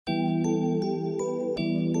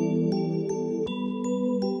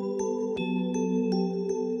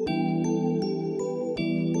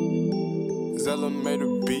Zella made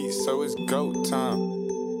a beat, so it's go time.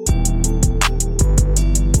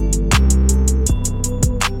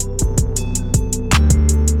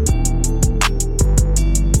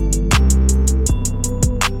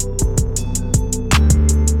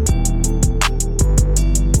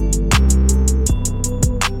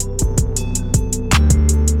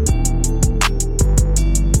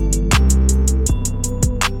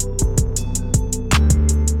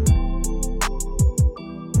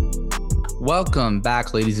 Welcome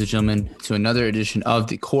back, ladies and gentlemen, to another edition of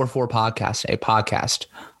the Core 4 Podcast, a podcast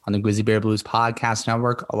on the Grizzly Bear Blues Podcast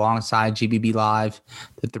Network, alongside GBB Live,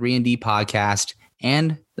 the 3&D Podcast,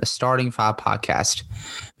 and the Starting 5 Podcast.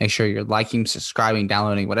 Make sure you're liking, subscribing,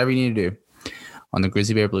 downloading, whatever you need to do on the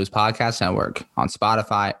Grizzly Bear Blues Podcast Network, on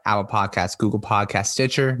Spotify, Apple Podcasts, Google Podcasts,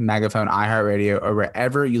 Stitcher, Megaphone, iHeartRadio, or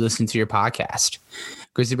wherever you listen to your podcast.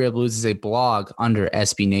 Grizzly Bear Blues is a blog under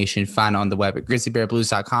SB Nation. Find on the web at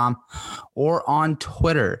grizzlybearblues.com or on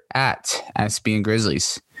Twitter at SB and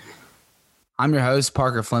Grizzlies. I'm your host,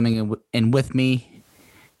 Parker Fleming, and with me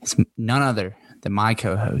is none other than my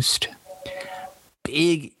co-host,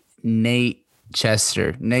 Big Nate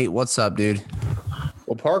Chester. Nate, what's up, dude?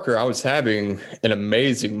 Well, Parker, I was having an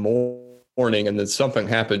amazing morning, and then something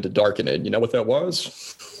happened to darken it. You know what that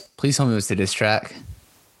was? Please tell me it was the diss track.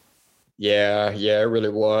 Yeah, it really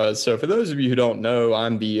was. So for those of you who don't know,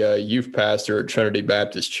 I'm the youth pastor at Trinity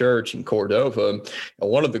Baptist Church in Cordova. And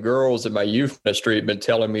one of the girls in my youth ministry had been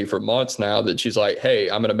telling me for months now that she's like,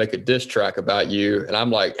 hey, I'm going to make a diss track about you. And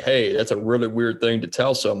I'm like, hey, that's a really weird thing to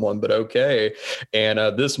tell someone, but okay. And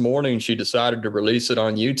this morning she decided to release it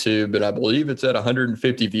on YouTube, and I believe it's at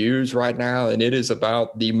 150 views right now. And it is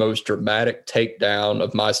about the most dramatic takedown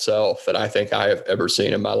of myself that I think I have ever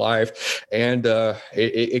seen in my life. And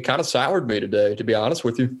it kind of soured me today, to be honest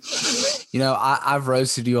with you. You know, I've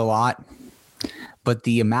roasted you a lot, but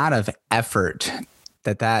the amount of effort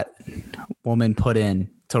that woman put in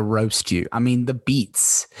to roast you, I mean, the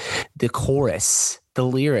beats, the chorus, the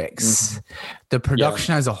lyrics, the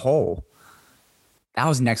production as a whole, that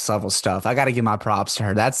was next level stuff. I got to give my props to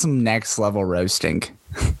her. That's some next level roasting.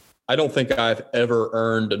 I don't think I've ever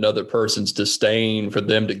earned another person's disdain for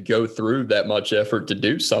them to go through that much effort to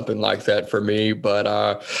do something like that for me.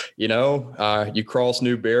 But, you cross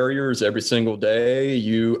new barriers every single day.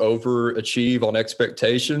 You overachieve on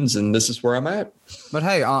expectations, and this is where I'm at. But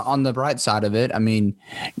hey, on the bright side of it, I mean,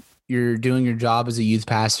 you're doing your job as a youth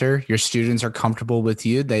pastor. Your students are comfortable with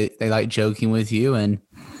you. They like joking with you. And,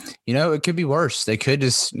 you know, it could be worse. They could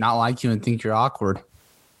just not like you and think you're awkward.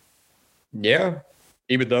 Yeah.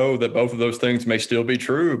 Even though that both of those things may still be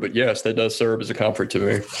true, but yes, that does serve as a comfort to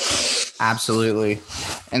me. Absolutely.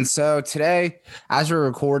 And so today, as we're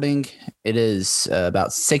recording, it is about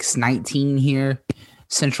 6:19 here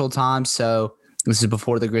Central Time. So this is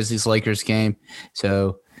before the Grizzlies-Lakers game.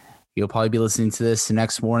 So you'll probably be listening to this the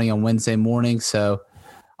next morning on Wednesday morning. So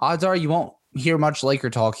odds are you won't hear much Laker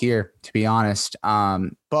talk here, to be honest.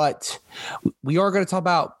 But we are going to talk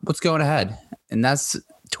about what's going ahead, and that's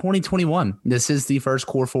 2021. This is the first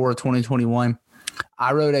Core 4 of 2021.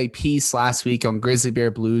 I wrote a piece last week on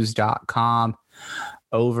grizzlybearblues.com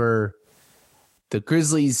over the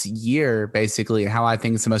Grizzlies year, basically, and how I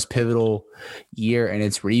think it's the most pivotal year in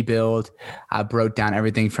its rebuild. I broke down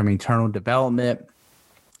everything from internal development,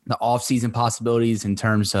 the offseason possibilities in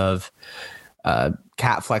terms of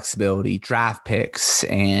cap flexibility, draft picks,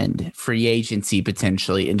 and free agency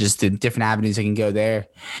potentially, and just the different avenues that can go there.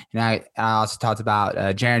 And I also talked about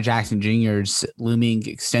Jaren Jackson Jr.'s looming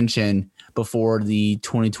extension before the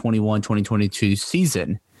 2021-2022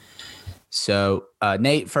 season. So,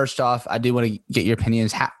 Nate, first off, I do want to get your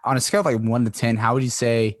opinions. On a scale of like 1 to 10, how would you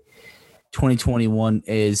say 2021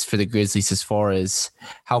 is for the Grizzlies as far as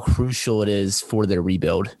how crucial it is for their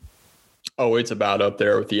rebuild? Oh, it's about up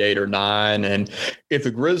there with the 8 or 9. And if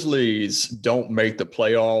the Grizzlies don't make the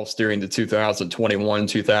playoffs during the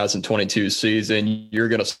 2021-2022 season, you're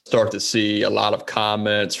going to start to see a lot of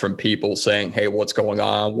comments from people saying, hey, what's going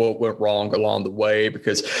on? What went wrong along the way?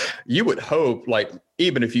 Because you would hope, like,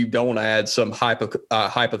 even if you don't add some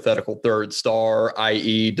hypothetical third star,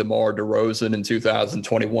 i.e. DeMar DeRozan in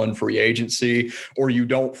 2021 free agency, or you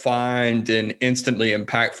don't find an instantly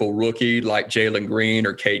impactful rookie like Jalen Green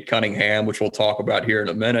or Cade Cunningham, which we'll talk about here in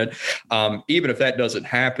a minute. Even if that doesn't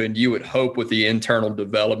happen, you would hope with the internal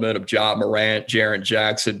development of Ja Morant, Jaren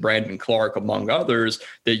Jackson, Brandon Clark, among others,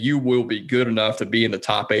 that you will be good enough to be in the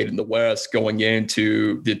top 8 in the West going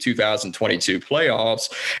into the 2022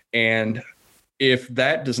 playoffs. And if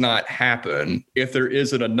that does not happen, if there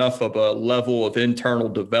isn't enough of a level of internal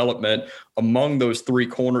development among those 3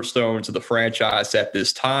 cornerstones of the franchise at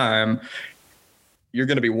this time, you're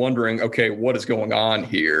going to be wondering, okay, what is going on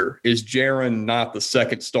here? Is Jaren not the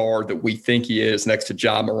second star that we think he is next to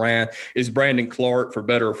Ja Morant? Is Brandon Clarke, for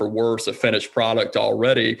better or for worse, a finished product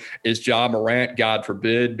already? Is Ja Morant, God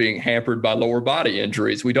forbid, being hampered by lower body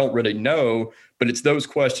injuries? We don't really know, but it's those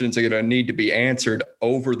questions that are going to need to be answered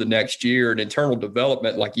over the next year. And internal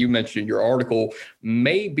development, like you mentioned in your article,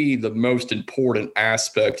 may be the most important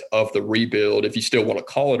aspect of the rebuild, if you still want to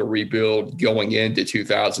call it a rebuild, going into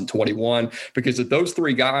 2021. Because if those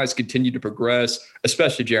three guys continue to progress,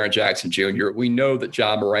 especially Jaren Jackson Jr., we know that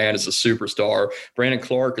Ja Morant is a superstar. Brandon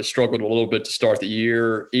Clarke has struggled a little bit to start the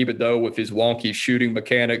year, even though with his wonky shooting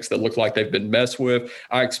mechanics that look like they've been messed with.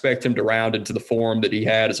 I expect him to round into the form that he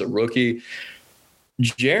had as a rookie.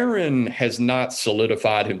 Jaren has not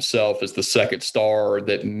solidified himself as the second star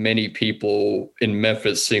that many people in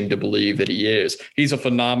Memphis seem to believe that he is. He's a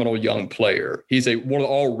phenomenal young player. He's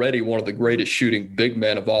already one of the greatest shooting big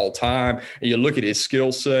men of all time. And you look at his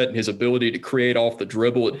skill set and his ability to create off the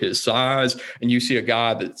dribble at his size, and you see a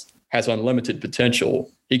guy that has unlimited potential.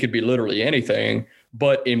 He could be literally anything,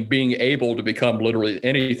 but in being able to become literally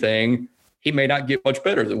anything, he may not get much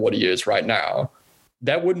better than what he is right now.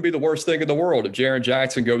 That wouldn't be the worst thing in the world if Jaren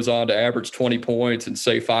Jackson goes on to average 20 points and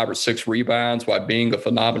say 5 or 6 rebounds while being a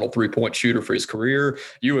phenomenal three-point shooter for his career.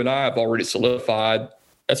 You and I have already solidified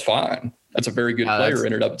that's fine. That's a very good player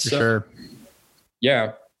in and of itself. Sure.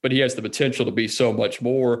 Yeah, but he has the potential to be so much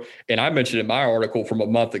more. And I mentioned in my article from a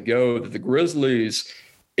month ago that the Grizzlies,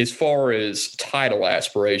 as far as title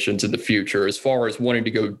aspirations in the future, as far as wanting to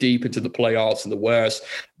go deep into the playoffs in the West,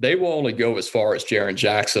 they will only go as far as Jaren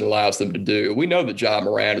Jackson allows them to do. We know that Ja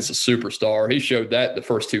Morant is a superstar. He showed that the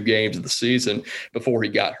first 2 games of the season before he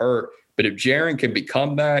got hurt. But if Jaren can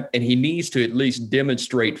become that, and he needs to at least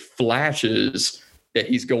demonstrate flashes that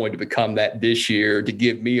he's going to become that this year to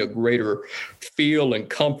give me a greater feel and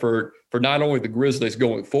comfort for not only the Grizzlies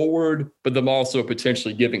going forward, but them also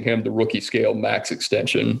potentially giving him the rookie scale max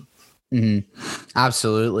extension. Mm-hmm.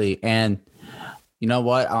 Absolutely. And you know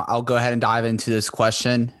what? I'll go ahead and dive into this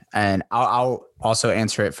question, and I'll also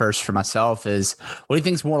answer it first for myself is, what do you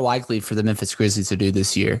think is more likely for the Memphis Grizzlies to do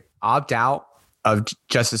this year? Opt out of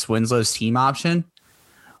Justice Winslow's team option,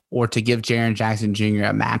 or to give Jaren Jackson Jr.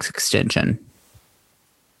 a max extension?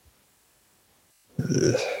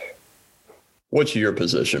 What's your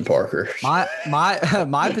position, Parker?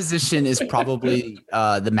 My position is probably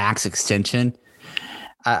the max extension.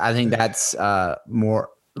 I think that's more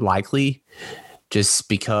likely, just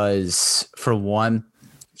because, for one,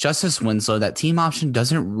 Justice Winslow, that team option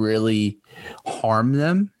doesn't really harm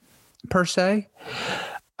them per se.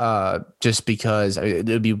 Just because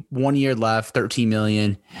there'll be 1 year left, $13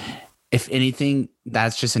 million. If anything,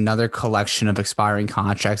 that's just another collection of expiring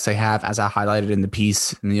contracts they have, as I highlighted in the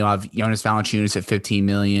piece. I mean, you'll have Jonas Valanciunas at $15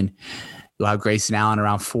 million. You'll have Grayson Allen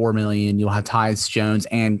around $4 million. You'll have Tyus Jones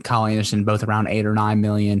and Kyle Anderson both around $8 or $9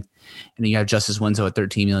 million. And then you have Justice Winslow at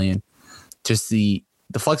 $13 million. Just the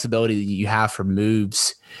flexibility that you have for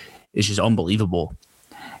moves is just unbelievable.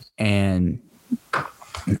 And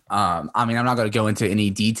I mean, I'm not going to go into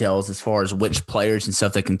any details as far as which players and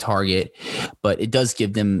stuff they can target, but it does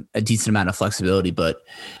give them a decent amount of flexibility. But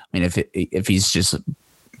I mean, if he's just,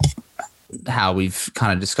 how we've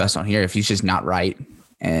kind of discussed on here, if he's just not right,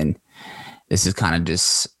 and this is kind of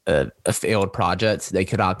just a failed project, they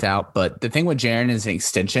could opt out. But the thing with Jaren as an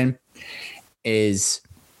extension is,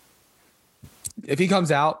 if he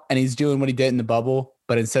comes out and he's doing what he did in the bubble,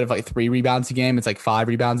 but instead of like 3 rebounds a game, it's like 5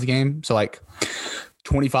 rebounds a game. So like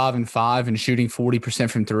 25 and 5 and shooting 40%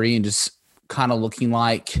 from 3 and just kind of looking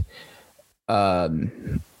like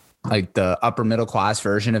the upper middle class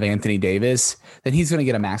version of Anthony Davis, then he's going to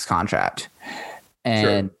get a max contract.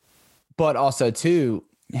 And, sure. But also too,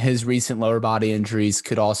 his recent lower body injuries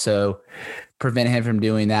could also prevent him from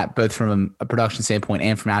doing that, both from a production standpoint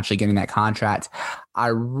and from actually getting that contract. I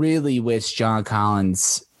really wish John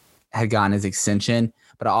Collins had gotten his extension,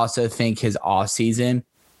 but I also think his offseason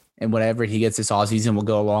and whatever he gets this offseason will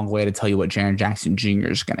go a long way to tell you what Jaren Jackson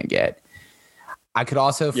Jr. is going to get. I could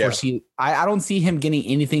also foresee, I don't see him getting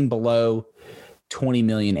anything below $20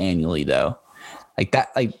 million annually, though.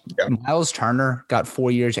 Miles Turner got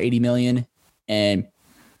 4 years, $80 million. And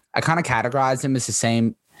I kind of categorize him as the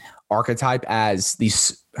same archetype as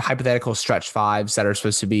these hypothetical stretch fives that are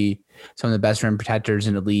supposed to be some of the best rim protectors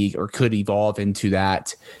in the league, or could evolve into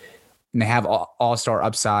that. And they have all-star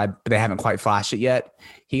upside, but they haven't quite flashed it yet.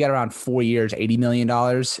 He got around 4 years, $80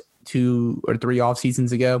 million 2 or 3 off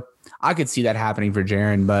seasons ago. I could see that happening for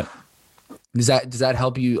Jaren, but does that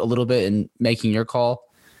help you a little bit in making your call?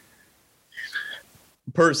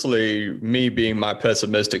 Personally, me being my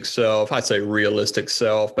pessimistic self, I say realistic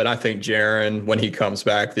self, but I think Jaren, when he comes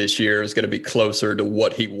back this year, is going to be closer to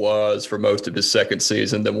what he was for most of his second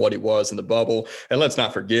season than what he was in the bubble. And let's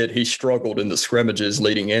not forget, he struggled in the scrimmages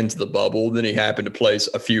leading into the bubble. Then he happened to play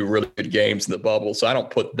a few really good games in the bubble. So I don't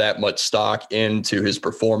put that much stock into his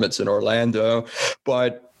performance in Orlando.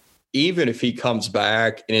 But even if he comes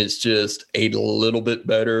back and is just a little bit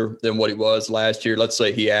better than what he was last year, let's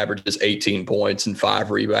say he averages 18 points and 5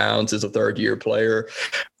 rebounds as a third-year player,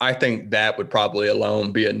 I think that would probably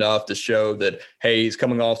alone be enough to show that, hey, he's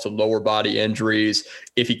coming off some lower body injuries.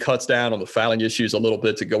 If he cuts down on the fouling issues a little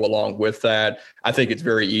bit to go along with that, I think it's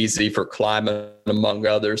very easy for Kleiman, among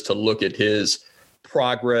others, to look at his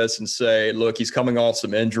progress and say, look, he's coming off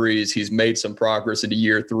some injuries. He's made some progress into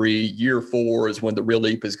year 3. Year 4 is when the real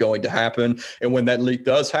leap is going to happen. And when that leap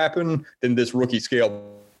does happen, then this rookie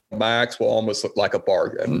scale max will almost look like a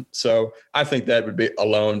bargain. So I think that would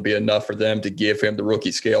be enough for them to give him the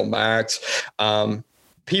rookie scale max.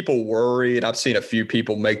 People worry, and I've seen a few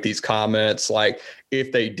people make these comments, like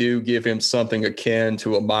if they do give him something akin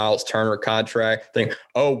to a Miles Turner contract, think,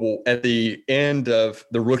 oh, well, at the end of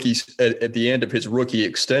his rookie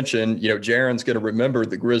extension, Jaren's going to remember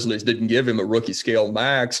the Grizzlies didn't give him a rookie scale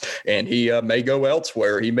max, and he may go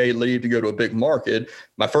elsewhere. He may leave to go to a big market.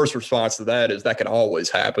 My first response to that is that can always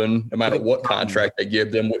happen, no matter what contract they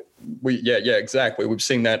give them. Yeah, exactly. We've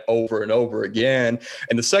seen that over and over again.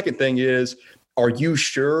 And the second thing is, are you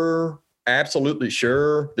sure, absolutely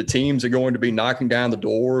sure, the teams are going to be knocking down the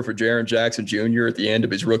door for Jaren Jackson Jr. at the end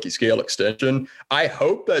of his rookie scale extension? I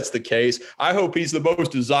hope that's the case. I hope he's the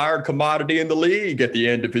most desired commodity in the league at the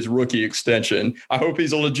end of his rookie extension. I hope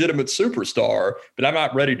he's a legitimate superstar, but I'm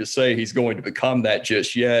not ready to say he's going to become that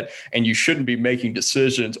just yet. And you shouldn't be making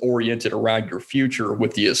decisions oriented around your future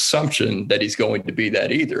with the assumption that he's going to be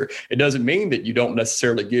that either. It doesn't mean that you don't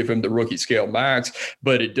necessarily give him the rookie scale max,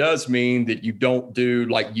 but it does mean that you don't do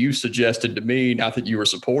like you suggested to me, not that you were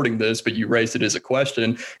supporting this, but you raised it as a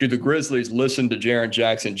question. Do the Grizzlies listen to Jaren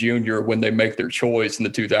Jackson Jr. when they make their choice in the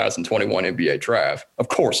 2021 NBA draft? Of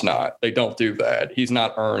course not. They don't do that. He's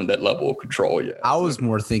not earned that level of control yet. I was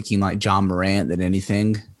more thinking like John Morant than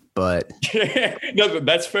anything, but no,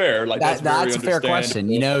 that's fair. Like that's a fair question.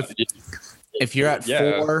 If you're at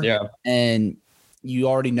 4 and you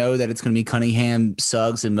already know that it's going to be Cunningham,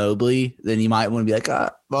 Suggs, and Mobley, then you might want to be like,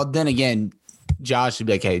 well, then again, Josh would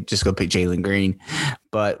be like, hey, just go pick Jalen Green.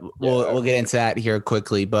 But we'll get into that here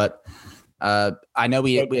quickly. But I know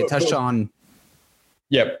we had touched on.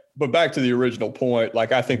 Yeah, but back to the original point,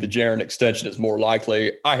 like I think the Jaren extension is more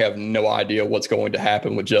likely. I have no idea what's going to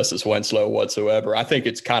happen with Justice Winslow whatsoever. I think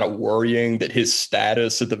it's kind of worrying that his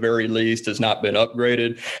status at the very least has not been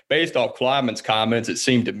upgraded. Based off Kleiman's comments, it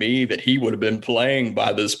seemed to me that he would have been playing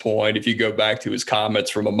by this point if you go back to his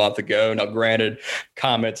comments from a month ago. Now, granted,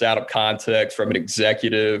 comments out of context from an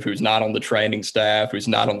executive who's not on the training staff, who's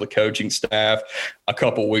not on the coaching staff a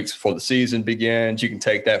couple weeks before the season begins. You can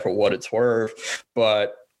take that for what it's worth.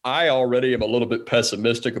 But I already am a little bit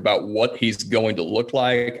pessimistic about what he's going to look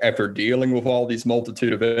like after dealing with all these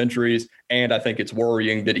multitude of injuries. And I think it's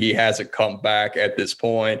worrying that he hasn't come back at this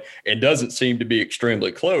point and doesn't seem to be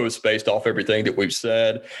extremely close based off everything that we've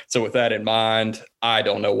said. So with that in mind, I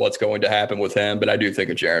don't know what's going to happen with him, but I do think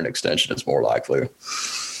a Jaren extension is more likely.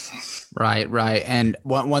 Right. And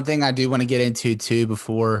one thing I do want to get into too,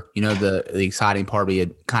 before, the exciting part we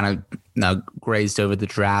had kind of grazed over the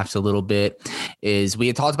draft a little bit, is we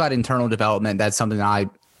had talked about internal development. That's something I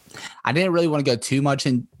didn't really want to go too much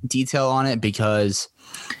in detail on it, because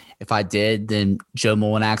if I did, then Joe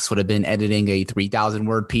Molinax would have been editing a 3,000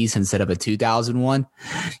 word piece instead of a 2,001.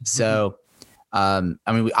 So,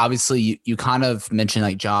 obviously you kind of mentioned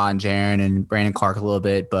like John, Jaren, and Brandon Clark a little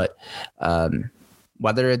bit, but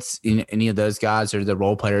whether it's in any of those guys or the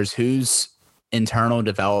role players, whose internal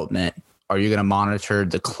development are you going to monitor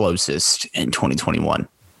the closest in 2021?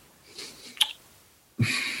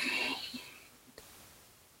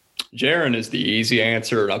 Jaren is the easy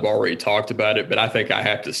answer, and I've already talked about it, but I think I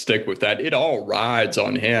have to stick with that. It all rides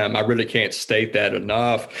on him. I really can't state that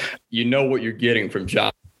enough. You know what you're getting from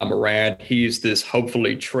John Morant. He's this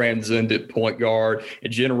hopefully transcendent point guard, a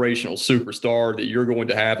generational superstar that you're going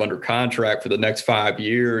to have under contract for the next 5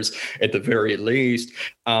 years at the very least.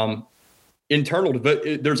 There's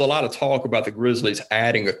a lot of talk about the Grizzlies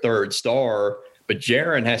adding a third star, but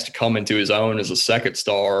Jaren has to come into his own as a second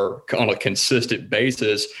star on a consistent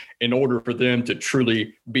basis in order for them to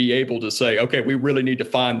truly be able to say, okay, we really need to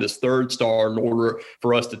find this third star in order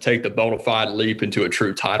for us to take the bona fide leap into a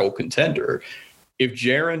true title contender. If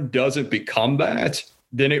Jaren doesn't become that,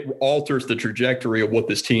 then it alters the trajectory of what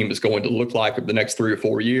this team is going to look like over the next 3 or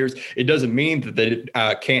 4 years. It doesn't mean that they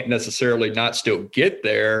can't necessarily not still get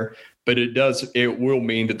there, but it will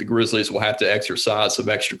mean that the Grizzlies will have to exercise some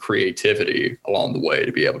extra creativity along the way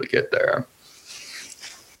to be able to get there.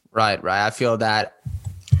 Right. I feel that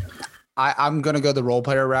I'm going to go the role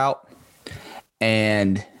player route,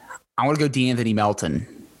 and I want to go DeAnthony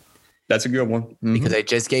Melton. That's a good one. Because they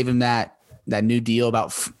just gave him that new deal about,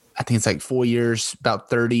 I think it's like 4 years, about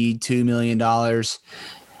 $32 million.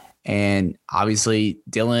 And obviously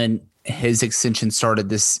Dillon, his extension started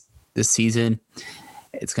this season.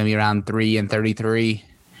 It's going to be around 3 and 33.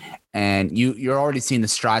 And you're already seeing the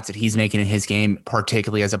strides that he's making in his game,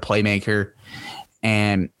 particularly as a playmaker.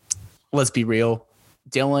 And let's be real,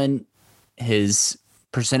 Dillon, his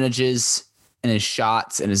percentages and his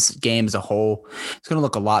shots and his game as a whole, it's going to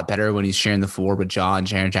look a lot better when he's sharing the floor with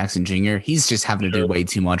Jaren Jackson Jr. He's just having to do way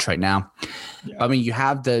too much right now. Yeah. I mean, you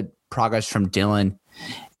have the progress from Dillon,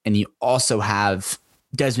 and you also have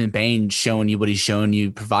Desmond Bane showing you what he's showing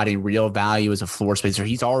you, providing real value as a floor spacer.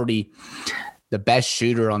 He's already the best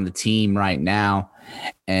shooter on the team right now.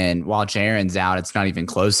 And while Jaren's out, it's not even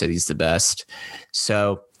close that he's the best.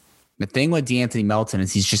 So the thing with DeAnthony Melton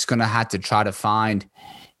is he's just going to have to try to find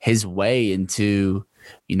his way into,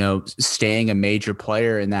 staying a major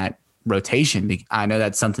player in that rotation. I know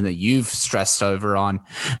that's something that you've stressed over on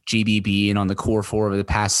GBB and on the Core 4 over the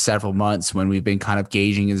past several months when we've been kind of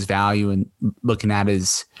gauging his value and looking at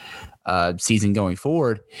his season going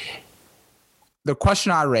forward. The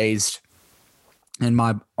question I raised in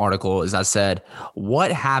my article is I said,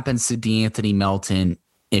 what happens to DeAnthony Melton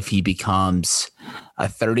if he becomes a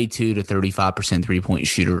 32 to 35% three-point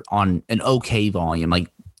shooter on an okay volume, like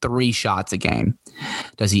 3 shots a game?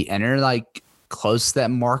 Does he enter like close to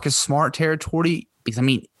that Marcus Smart territory? Because I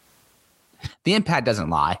mean, the impact doesn't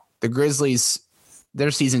lie. The Grizzlies, their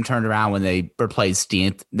season turned around when they replaced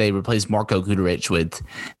Marko Guduric with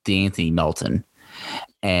DeAnthony Melton,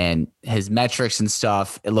 and his metrics and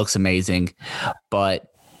stuff, it looks amazing.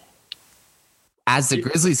 But as the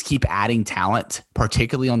Grizzlies keep adding talent,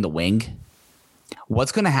 particularly on the wing,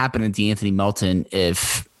 what's going to happen to DeAnthony Melton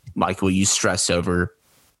if, like what you stressed over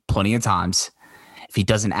plenty of times, if he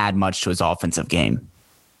doesn't add much to his offensive game?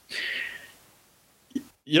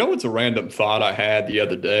 It's a random thought I had the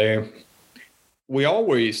other day. We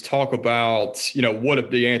always talk about, what if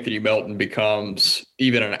DeAnthony Melton becomes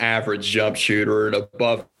even an average jump shooter, an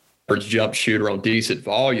above average jump shooter on decent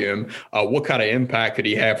volume? What kind of impact could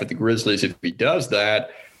he have for the Grizzlies if he does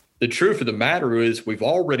that? The truth of the matter is we've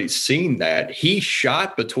already seen that. He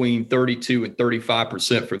shot between 32 and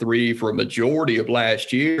 35% for three for a majority of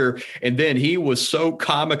last year. And then he was so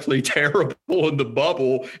comically terrible in the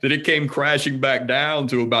bubble that it came crashing back down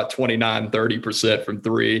to about 29, 30% from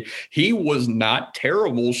three. He was not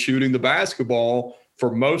terrible shooting the basketball for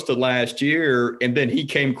most of last year, and then he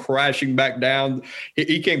came crashing back down.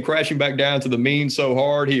 He came crashing back down to the mean so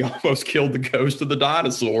hard he almost killed the ghost of the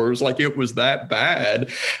dinosaurs. Like, it was that bad.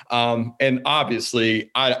 And obviously,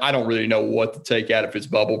 I don't really know what to take out of his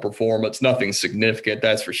bubble performance. Nothing significant,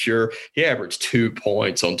 that's for sure. He averaged 2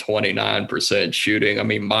 points on 29% shooting. I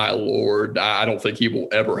mean, my Lord, I don't think he will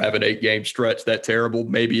ever have an 8-game stretch that terrible,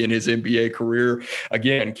 maybe in his NBA career.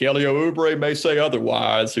 Again, Kelly Oubre may say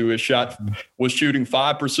otherwise, who was shooting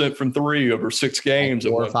 5% from three over 6 games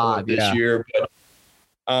at 1 this year.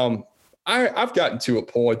 But I've gotten to a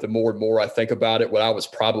point, the more and more I think about it, when I was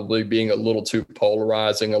probably being a little too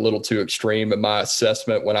polarizing, a little too extreme in my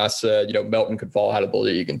assessment when I said, Melton could fall out of the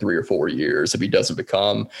league in 3 or 4 years if he doesn't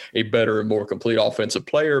become a better and more complete offensive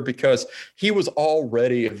player, because he was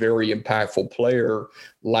already a very impactful player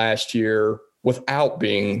last year without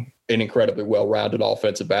being an incredibly well-rounded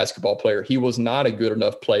offensive basketball player. He was not a good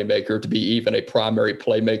enough playmaker to be even a primary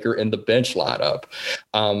playmaker in the bench lineup.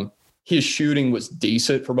 His shooting was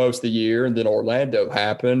decent for most of the year, and then Orlando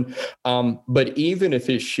happened. But even if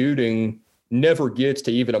his shooting never gets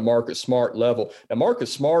to even a Marcus Smart level, now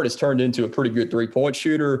Marcus Smart has turned into a pretty good three-point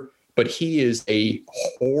shooter, but he is a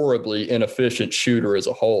horribly inefficient shooter as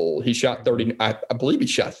a whole. He shot I believe he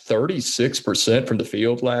shot 36% from the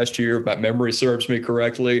field last year, if my memory serves me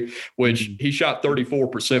correctly, which he shot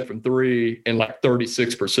 34% from three and like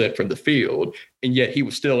 36% from the field. And yet he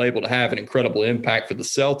was still able to have an incredible impact for the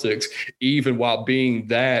Celtics, even while being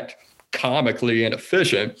that comically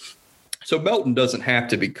inefficient. So Melton doesn't have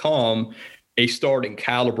to become a starting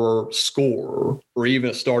caliber scorer or even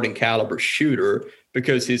a starting caliber shooter,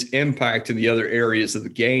 because his impact in the other areas of the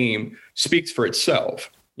game speaks for itself.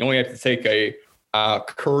 You only have to take a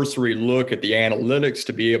cursory look at the analytics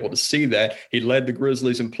to be able to see that. He led the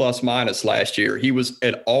Grizzlies in plus minus last year. He was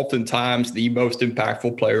at oftentimes the most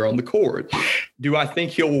impactful player on the court. Do I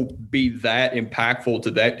think he'll be that impactful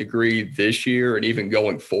to that degree this year and even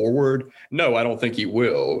going forward? No, I don't think he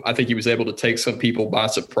will. I think he was able to take some people by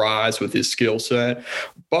surprise with his skill set,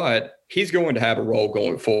 but he's going to have a role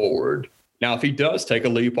going forward. Now, if he does take a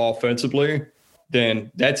leap offensively,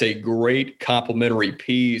 then that's a great complementary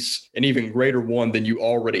piece, an even greater one than you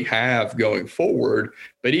already have going forward.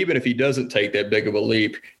 But even if he doesn't take that big of a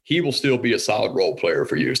leap, he will still be a solid role player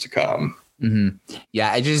for years to come. Mm-hmm.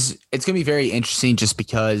 Yeah, it's going to be very interesting just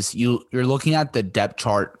because you're looking at the depth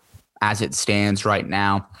chart as it stands right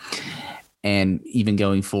now, and even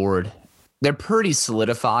going forward, they're pretty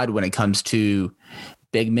solidified when it comes to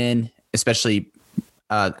big men, especially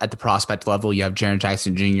at the prospect level. You have Jaren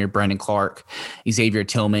Jackson Jr., Brandon Clark, Xavier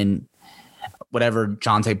Tillman, whatever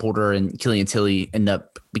Jonte Porter and Killian Tilly end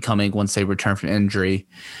up becoming once they return from injury.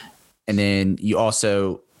 And then you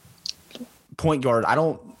also point guard.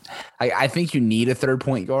 I think you need a third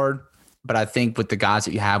point guard, but I think with the guys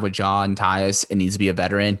that you have with Ja and Tyus, it needs to be a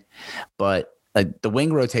veteran. But the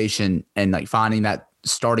wing rotation and like finding that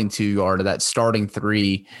starting 2 guard or that starting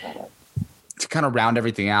 3 to kind of round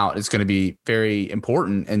everything out is going to be very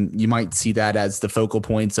important. And you might see that as the focal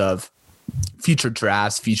points of future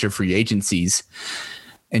drafts, future free agencies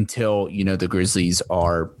until, the Grizzlies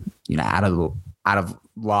are, out of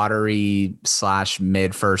lottery /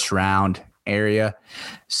 mid first round area.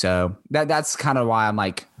 So that's kind of why I'm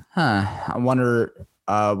like, I wonder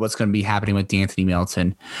what's going to be happening with D'Anthony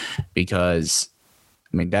Melton, because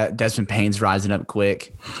Desmond Payne's rising up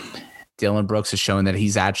quick. Dylan Brooks has shown that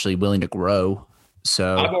he's actually willing to grow.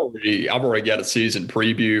 So I've already got a season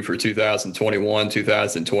preview for 2021,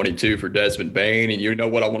 2022 for Desmond Payne. And you know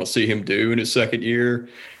what I want to see him do in his second year?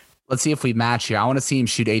 Let's see if we match here. I want to see him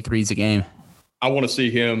shoot 8 threes a game. I want to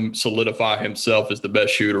see him solidify himself as the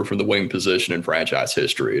best shooter from the wing position in franchise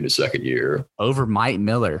history in his second year. Over Mike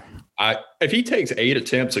Miller. If he takes 8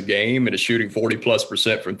 attempts a game and is shooting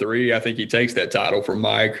 40+% from 3, I think he takes that title from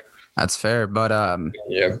Mike. That's fair, but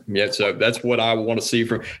yeah. So that's what I want to see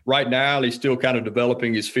from right now. He's still kind of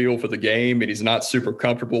developing his feel for the game, and he's not super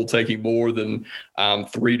comfortable taking more than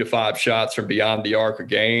 3 to 5 shots from beyond the arc a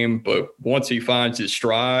game. But once he finds his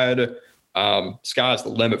stride, sky's the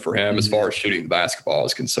limit for him as far as shooting the basketball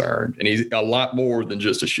is concerned, and he's a lot more than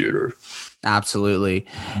just a shooter. Absolutely.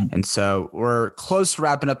 And so we're close to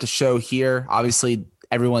wrapping up the show here. Obviously,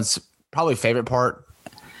 everyone's probably favorite part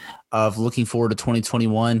of looking forward to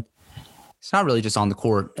 2021. It's not really just on the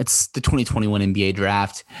court. It's the 2021 NBA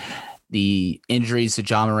draft. The injuries to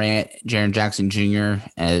Ja Morant, Jaren Jackson Jr.,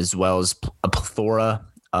 as well as a plethora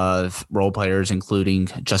of role players, including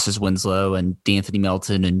Justice Winslow and D'Anthony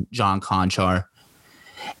Melton and John Conchar.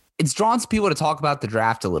 It's drawn some people to talk about the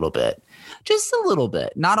draft a little bit. Just a little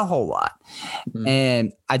bit, not a whole lot. Mm-hmm.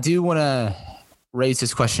 And I do want to raise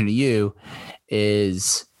this question to you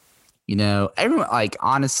is, everyone,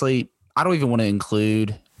 honestly, I don't even want to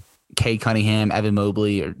include Cade Cunningham, Evan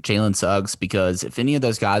Mobley, or Jalen Suggs, because if any of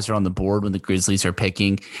those guys are on the board when the Grizzlies are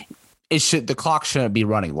picking, the clock shouldn't be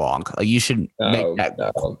running long. You should make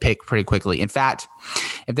that pick pretty quickly. In fact,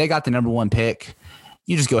 if they got the number 1 pick,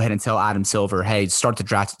 you just go ahead and tell Adam Silver, hey, start the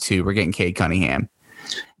draft at 2. We're getting Cade Cunningham.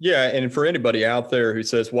 Yeah, and for anybody out there who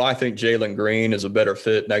says, well, I think Jalen Green is a better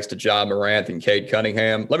fit next to Ja Morant than Cade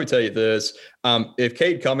Cunningham, let me tell you this. If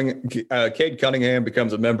Cade Cunningham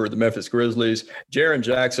becomes a member of the Memphis Grizzlies, Jaren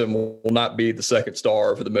Jackson will not be the second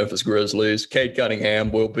star for the Memphis Grizzlies. Cade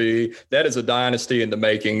Cunningham will be. That is a dynasty in the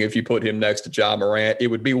making if you put him next to Ja Morant. It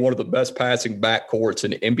would be one of the best passing backcourts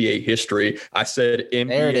in NBA history. I said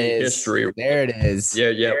NBA history. There it is.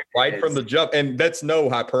 Yeah, right from the jump. And that's no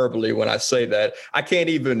hyperbole when I say that. I can't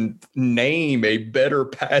even name a better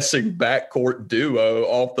passing backcourt duo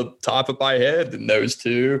off the top of my head than those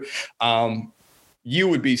two. You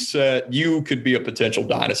would be set. You could be a potential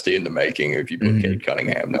dynasty in the making if you put Cade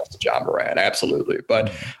Cunningham next to Ja Morant. Absolutely.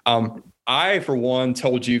 But I, for one,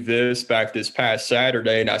 told you this back this past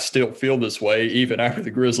Saturday, and I still feel this way even after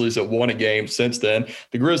the Grizzlies have won a game since then.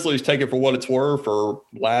 The Grizzlies, take it for what it's worth, are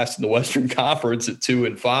last in the Western Conference at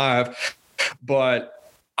 2-5. But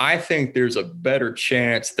I think there's a better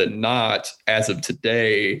chance than not, as of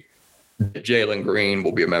today, that Jalen Green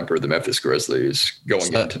will be a member of the Memphis Grizzlies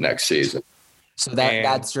going into next season. So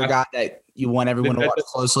that's your guy that you want everyone to watch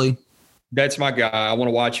closely? That's my guy. I want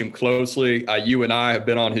to watch him closely. You and I have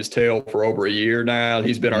been on his tail for over a year now.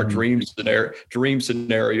 He's been our dream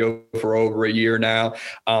scenario for over a year now.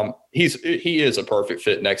 he is a perfect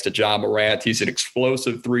fit next to Ja Morant. He's an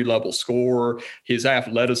explosive 3-level scorer. His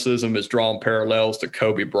athleticism has drawn parallels to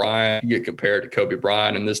Kobe Bryant. You get compared to Kobe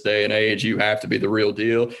Bryant in this day and age, you have to be the real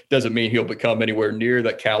deal. Doesn't mean he'll become anywhere near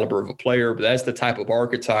that caliber of a player, but that's the type of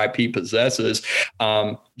archetype he possesses.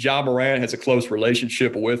 Ja Morant has a close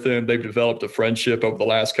relationship with him. They've developed a friendship over the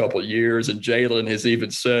last couple of years, and Jalen has even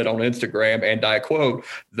said on Instagram, and I quote,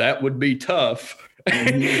 "That would be tough."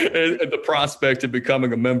 And the prospect of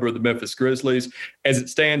becoming a member of the Memphis Grizzlies. As it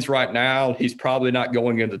stands right now, he's probably not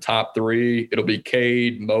going in the top 3. It'll be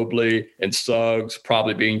Cade, Mobley, and Suggs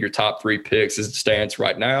probably being your top 3 picks as it stands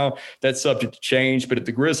right now. That's subject to change, but if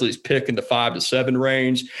the Grizzlies pick in the 5 to 7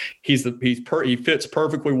 range, he fits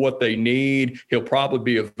perfectly what they need. He'll probably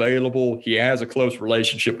be available. He has a close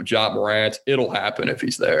relationship with Ja Morant. It'll happen if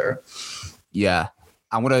he's there. Yeah.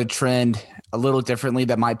 I want to trend a little differently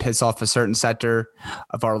that might piss off a certain sector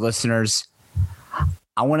of our listeners.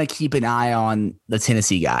 I want to keep an eye on the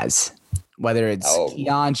Tennessee guys, whether it's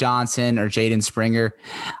Keon Johnson or Jaden Springer.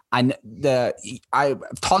 I've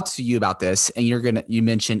talked to you about this, and you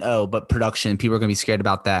mentioned, but production, people are going to be scared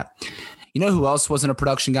about that. You know who else wasn't a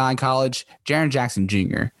production guy in college? Jaren Jackson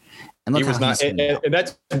Jr. And he was not, and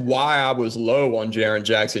that's why I was low on Jaren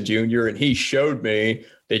Jackson Jr. And he showed me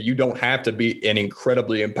that you don't have to be an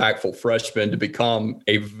incredibly impactful freshman to become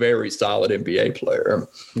a very solid NBA player.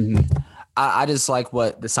 Mm-hmm. I just like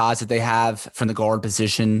what the size that they have from the guard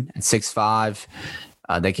position at 6'5".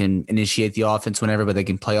 They can initiate the offense whenever, but they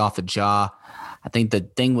can play off a jaw. I think the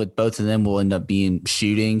thing with both of them will end up being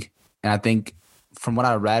shooting. And I think from what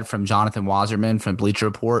I read from Jonathan Wasserman from Bleacher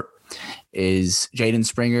Report is Jaden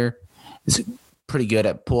Springer is pretty good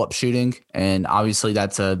at pull-up shooting, and obviously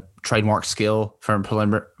that's a trademark skill for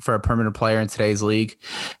a perimeter player in today's league.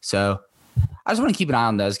 So I just want to keep an eye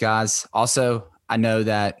on those guys. Also, I know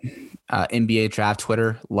that NBA Draft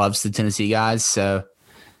Twitter loves the Tennessee guys, so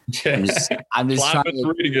I'm just trying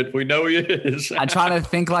to reading it. We know he is. I'm trying to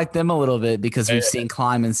think like them a little bit because we've seen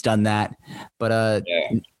Kleiman's done that. But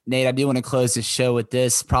Nate, I do want to close the show with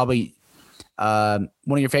this. Probably one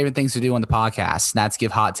of your favorite things to do on the podcast, and that's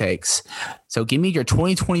give hot takes. So give me your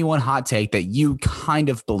 2021 hot take that you kind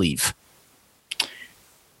of believe.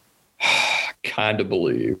 Kind of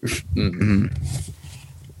believe. Mm-hmm.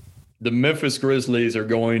 The Memphis Grizzlies are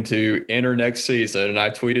going to enter next season, and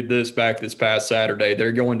I tweeted this back this past Saturday.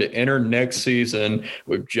 They're going to enter next season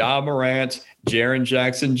with Ja Morant, Jaren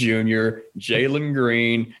Jackson Jr., Jalen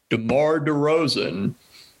Green, DeMar DeRozan,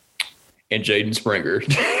 and Jaden Springer.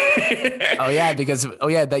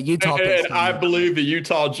 That Utah. And I believe the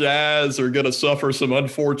Utah Jazz are going to suffer some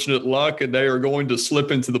unfortunate luck, and they are going to slip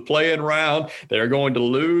into the play-in round. They are going to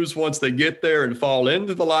lose once they get there and fall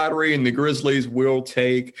into the lottery, and the Grizzlies will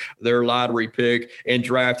take their lottery pick and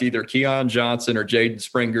draft either Keon Johnson or Jaden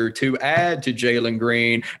Springer to add to Jalen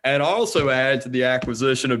Green and also add to the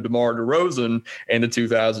acquisition of DeMar DeRozan in the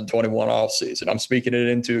 2021 offseason. I'm speaking it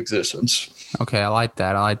into existence. Okay, I like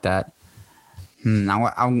that. I'm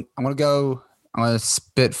going to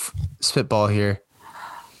spitball here.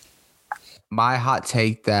 My hot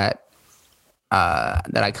take that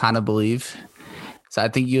I kind of believe. So I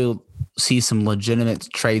think you'll see some legitimate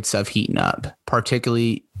traits of heating up,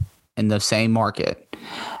 particularly in the same market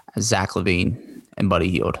as Zach LaVine and Buddy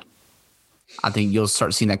Hield. I think you'll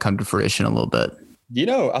start seeing that come to fruition a little bit. You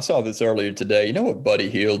know, I saw this earlier today. You know what Buddy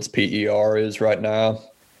Hield's PER is right now?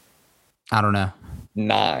 I don't know.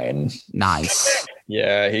 9. Nice.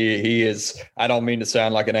 Yeah, he is. I don't mean to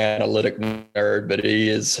sound like an analytic nerd, but he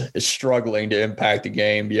is struggling to impact the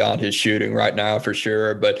game beyond his shooting right now for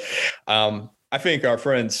sure. But I think our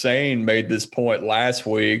friend Sane made this point last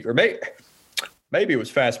week, or maybe it was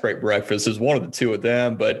Fast Break Breakfast. It was one of the two of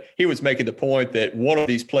them, but he was making the point that one of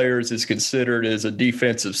these players is considered as a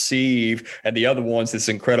defensive sieve, and the other one's this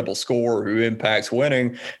incredible scorer who impacts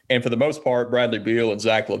winning. And for the most part, Bradley Beal and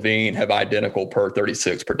Zach LaVine have identical per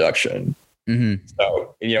 36 production. Mm-hmm.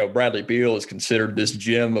 So, Bradley Beal is considered this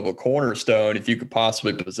gem of a cornerstone if you could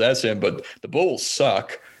possibly possess him, but the Bulls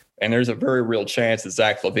suck. And there's a very real chance that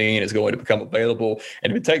Zach LaVine is going to become available.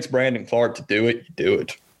 And if it takes Brandon Clark to do it, you do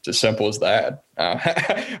it. It's as simple as that.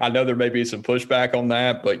 I know there may be some pushback on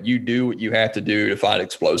that, but you do what you have to do to find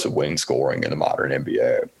explosive wing scoring in the modern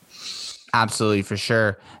NBA. Absolutely, for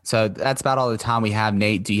sure. So that's about all the time we have.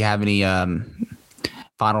 Nate, do you have any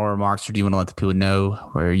final remarks, or do you want to let the people know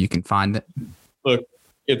where you can find it? Look,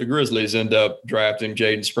 if the Grizzlies end up drafting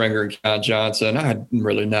Jaden Springer and Keon Johnson, I'm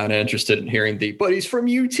really not interested in hearing but he's from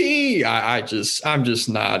UT. I'm just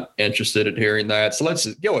not interested in hearing that. So let's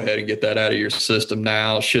go ahead and get that out of your system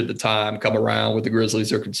now. Should the time come around where the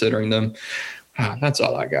Grizzlies are considering them, that's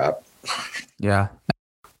all I got. Yeah.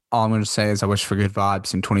 all I'm going to say is I wish for good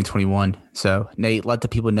vibes in 2021. So, Nate, let the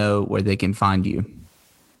people know where they can find you.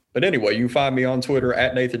 But anyway, you can find me on Twitter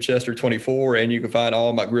at NathanChester24, and you can find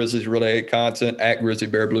all my Grizzlies-related content at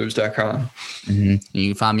GrizzlyBearBlues.com. Mm-hmm. You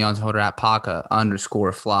can find me on Twitter at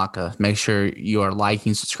Paka_Flocka. Make sure you are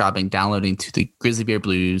liking, subscribing, downloading to the Grizzly Bear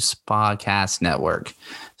Blues podcast network,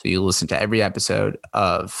 so you listen to every episode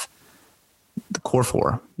of the Core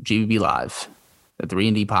 4, GBB Live, the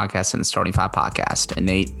 3&D podcast, and the Starting 5 podcast. And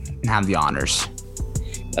Nate, have the honors.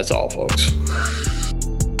 That's all, folks.